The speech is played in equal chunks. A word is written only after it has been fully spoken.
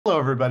Hello,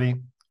 everybody.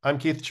 I'm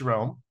Keith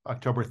Jerome.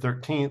 October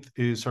 13th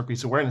is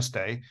Herpes Awareness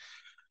Day.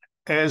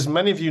 As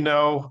many of you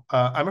know,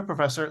 I'm a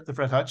professor at the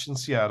Fred Hutch in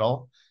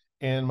Seattle,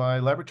 and my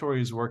laboratory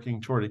is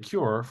working toward a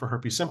cure for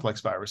herpes simplex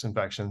virus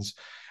infections.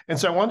 And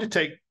so I wanted to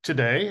take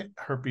today,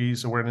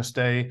 Herpes Awareness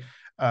Day,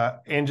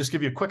 and just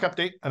give you a quick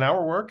update on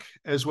our work,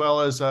 as well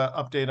as an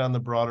update on the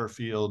broader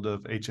field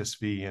of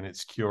HSV and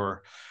its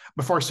cure.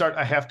 Before I start,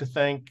 I have to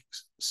thank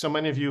so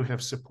many of you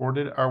have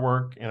supported our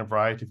work in a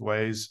variety of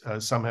ways.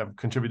 Some have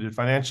contributed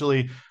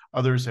financially,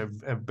 others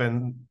have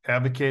been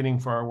advocating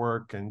for our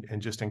work and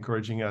just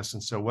encouraging us.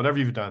 And so whatever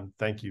you've done,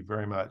 thank you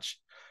very much.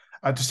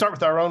 To start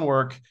with our own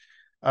work,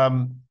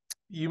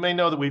 you may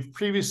know that we've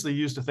previously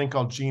used a thing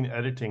called gene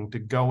editing to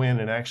go in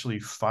and actually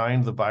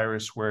find the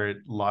virus where it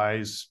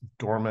lies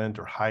dormant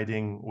or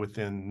hiding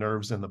within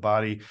nerves in the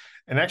body.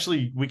 And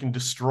actually, we can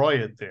destroy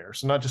it there.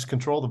 So not just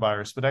control the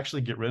virus, but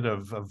actually get rid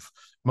of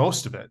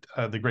most of it,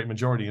 the great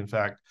majority, in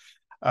fact.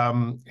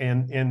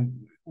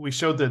 And we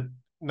showed that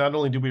not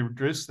only do we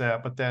reduce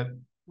that, but that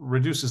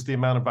reduces the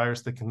amount of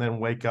virus that can then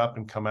wake up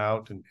and come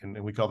out,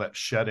 and we call that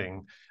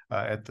shedding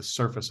at the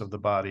surface of the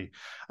body.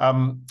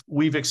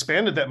 We've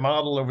expanded that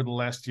model over the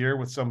last year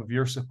with some of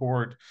your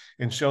support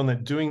and shown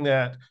that doing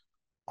that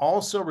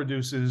also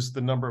reduces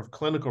the number of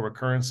clinical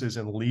recurrences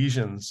and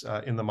lesions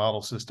in the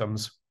model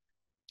systems,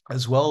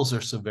 as well as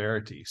their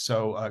severity.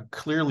 So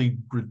clearly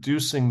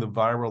reducing the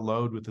viral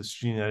load with this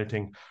gene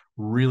editing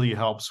really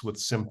helps with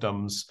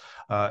symptoms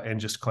and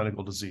just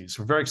clinical disease.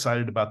 We're very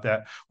excited about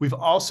that. We've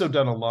also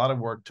done a lot of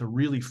work to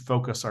really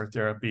focus our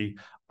therapy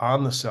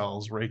on the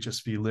cells where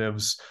HSV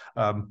lives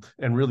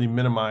and really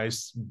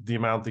minimize the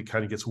amount that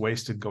kind of gets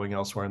wasted going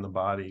elsewhere in the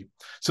body.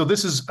 So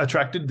this has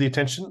attracted the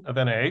attention of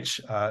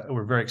NIH.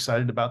 We're very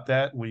excited about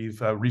that.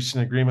 We've reached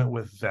an agreement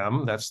with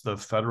them. That's the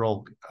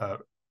Federal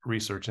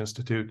Research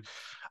Institute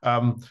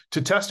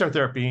to test our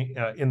therapy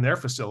in their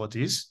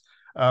facilities.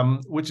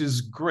 Which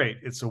is great.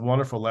 It's a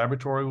wonderful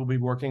laboratory we'll be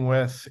working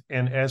with.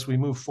 And as we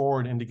move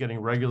forward into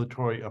getting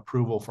regulatory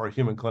approval for a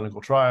human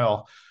clinical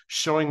trial,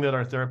 showing that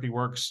our therapy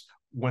works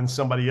when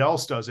somebody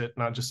else does it,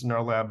 not just in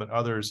our lab, but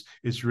others,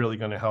 is really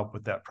going to help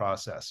with that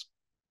process.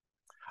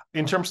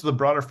 In terms of the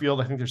broader field,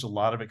 I think there's a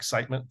lot of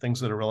excitement, things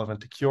that are relevant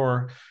to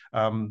cure.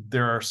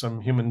 There are some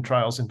human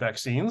trials in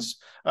vaccines,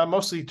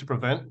 mostly to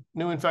prevent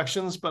new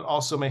infections, but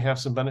also may have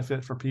some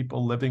benefit for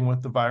people living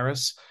with the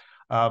virus.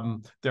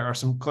 There are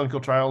some clinical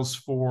trials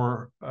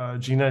for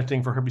gene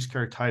editing for herpes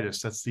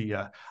keratitis. That's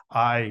the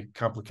eye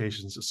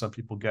complications that some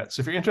people get.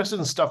 So if you're interested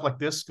in stuff like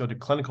this, go to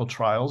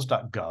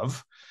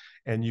clinicaltrials.gov,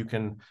 and you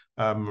can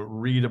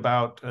read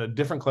about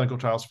different clinical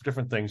trials for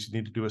different things. You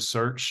need to do a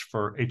search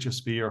for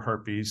HSV or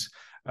herpes,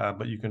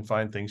 but you can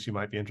find things you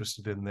might be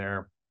interested in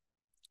there.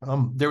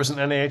 There was an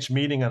NIH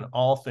meeting on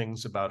all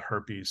things about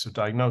herpes, so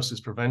diagnosis,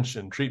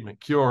 prevention, treatment,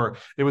 cure.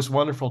 It was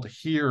wonderful to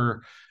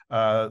hear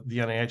the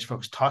NIH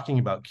folks talking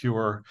about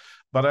cure,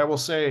 but I will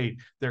say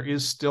there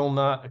is still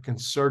not a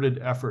concerted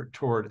effort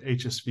toward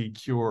HSV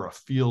cure, a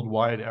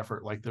field-wide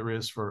effort like there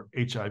is for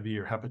HIV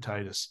or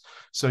hepatitis.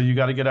 So you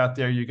got to get out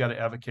there, you got to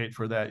advocate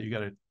for that, you got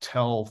to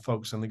tell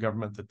folks in the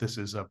government that this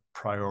is a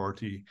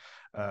priority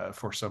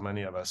for so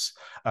many of us.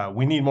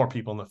 We need more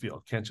people in the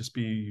field. It can't just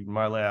be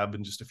my lab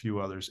and just a few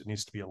others. It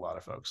needs to be a lot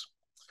of folks.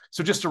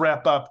 So just to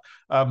wrap up,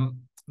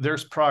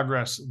 there's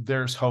progress,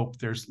 there's hope,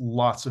 there's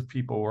lots of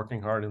people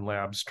working hard in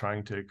labs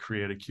trying to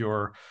create a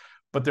cure,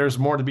 but there's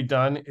more to be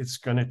done. It's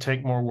going to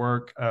take more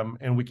work,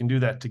 and we can do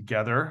that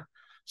together.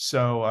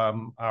 So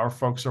our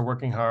folks are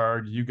working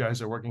hard. You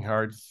guys are working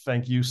hard.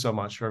 Thank you so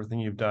much for everything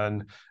you've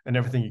done and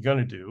everything you're going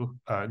to do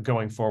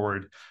going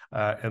forward.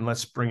 And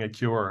let's bring a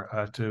cure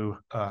to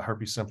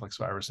herpes simplex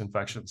virus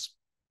infections.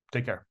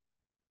 Take care.